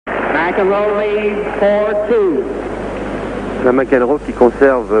McEnroe leads 4-2. La McEnroe qui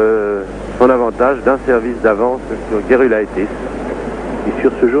conserve son avantage d'un service d'avance sur Gerulaitis. Et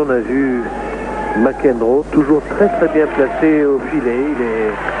sur ce jeu, on a vu McEnroe toujours très bien placé au filet.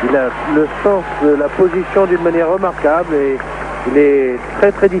 Il a le sens de la position d'une manière remarquable et il est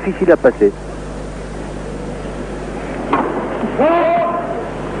très difficile à passer.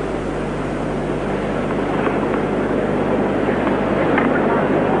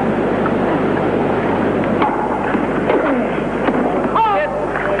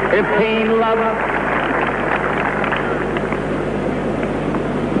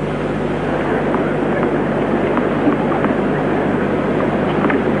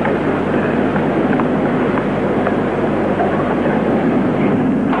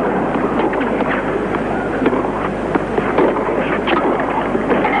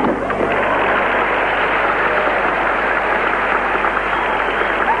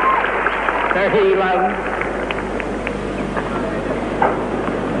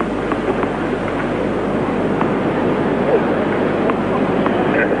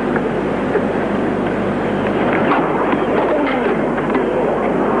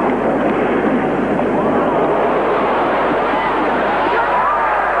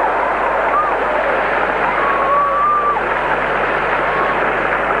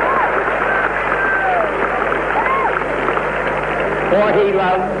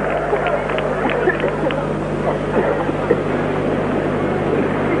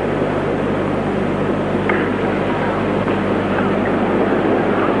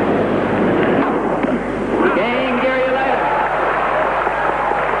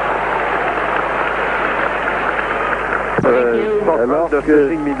 Alors que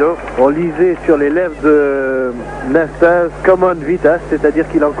on lisait sur les lèvres de Nastas Common Vitas, c'est-à-dire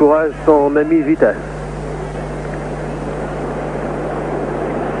qu'il encourage son ami Vitas.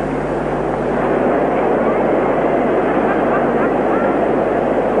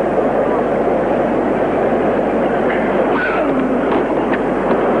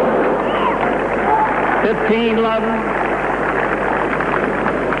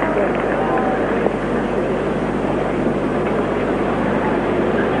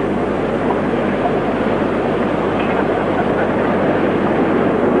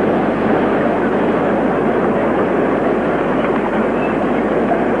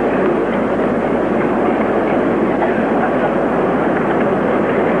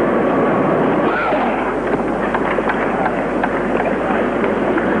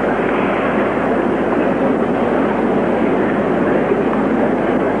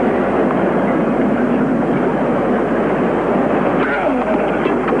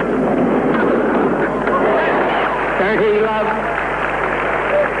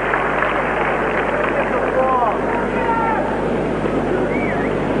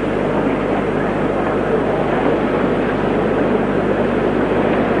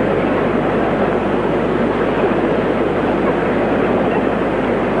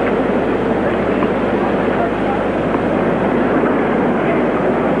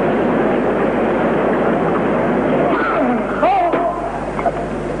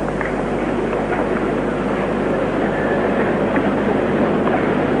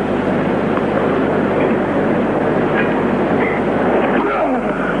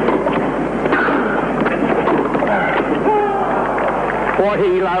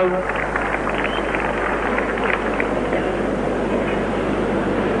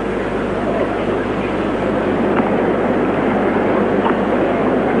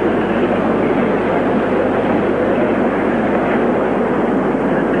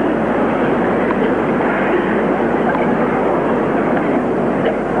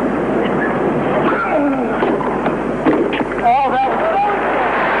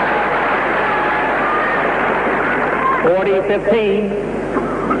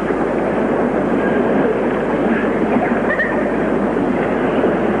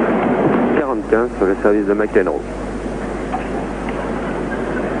 Sur le service de McEnroe.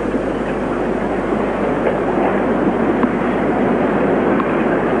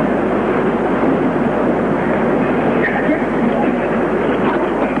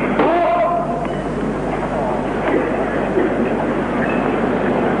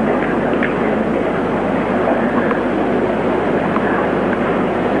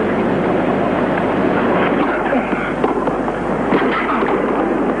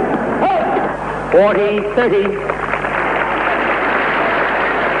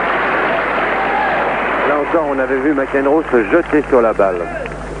 Là encore, on avait vu McEnroe se jeter sur la balle.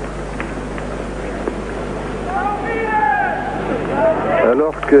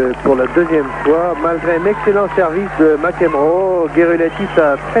 Alors que pour la deuxième fois, malgré un excellent service de McEnroe, Gerulaitis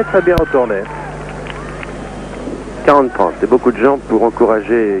a très bien retourné. 40-30, c'est beaucoup de gens pour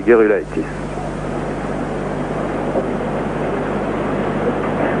encourager Gerulaitis.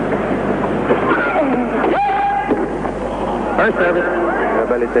 La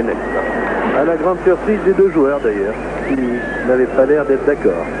balle était nette. À la grande surprise des deux joueurs d'ailleurs, qui n'avaient pas l'air d'être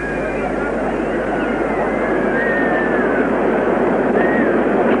d'accord.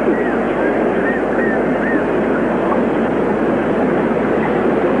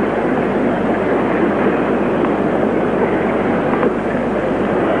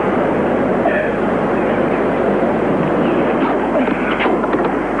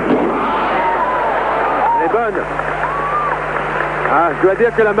 Je dois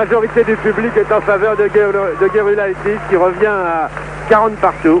dire que la majorité du public est en faveur de Gerulaitis qui revient à 40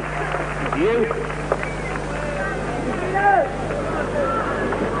 partout.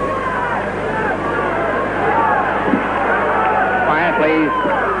 Quiet, please.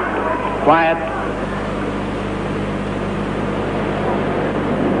 Quiet.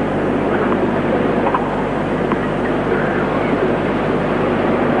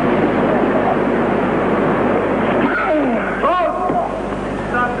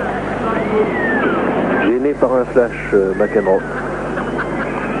 Gêné par un flash, McEnroe.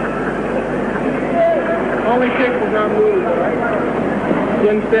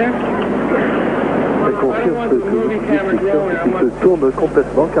 Ça confirme ce que vous dites, il se tourne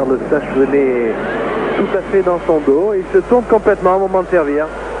complètement car le flash venait tout à fait dans son dos et il se tourne complètement au moment de servir.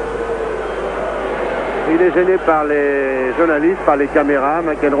 Il est gêné par les journalistes, par les caméras.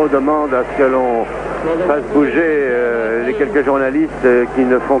 McEnroe demande à ce que l'on fasse bouger les quelques journalistes qui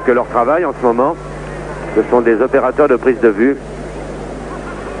ne font que leur travail en ce moment. Ce sont des opérateurs de prise de vue.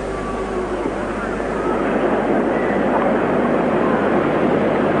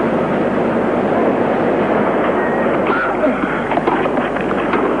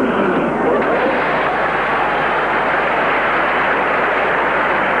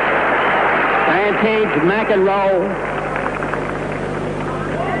 Advantage McEnroe.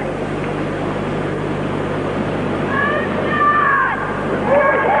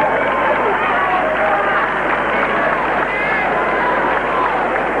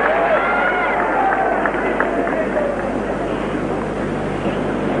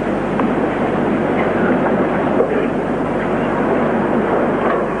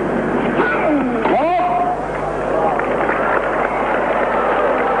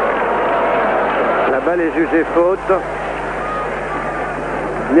 La balle est jugée faute.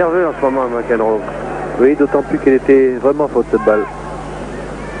 Nerveux en ce moment, McEnroe. Oui, d'autant plus qu'elle était vraiment faute cette balle.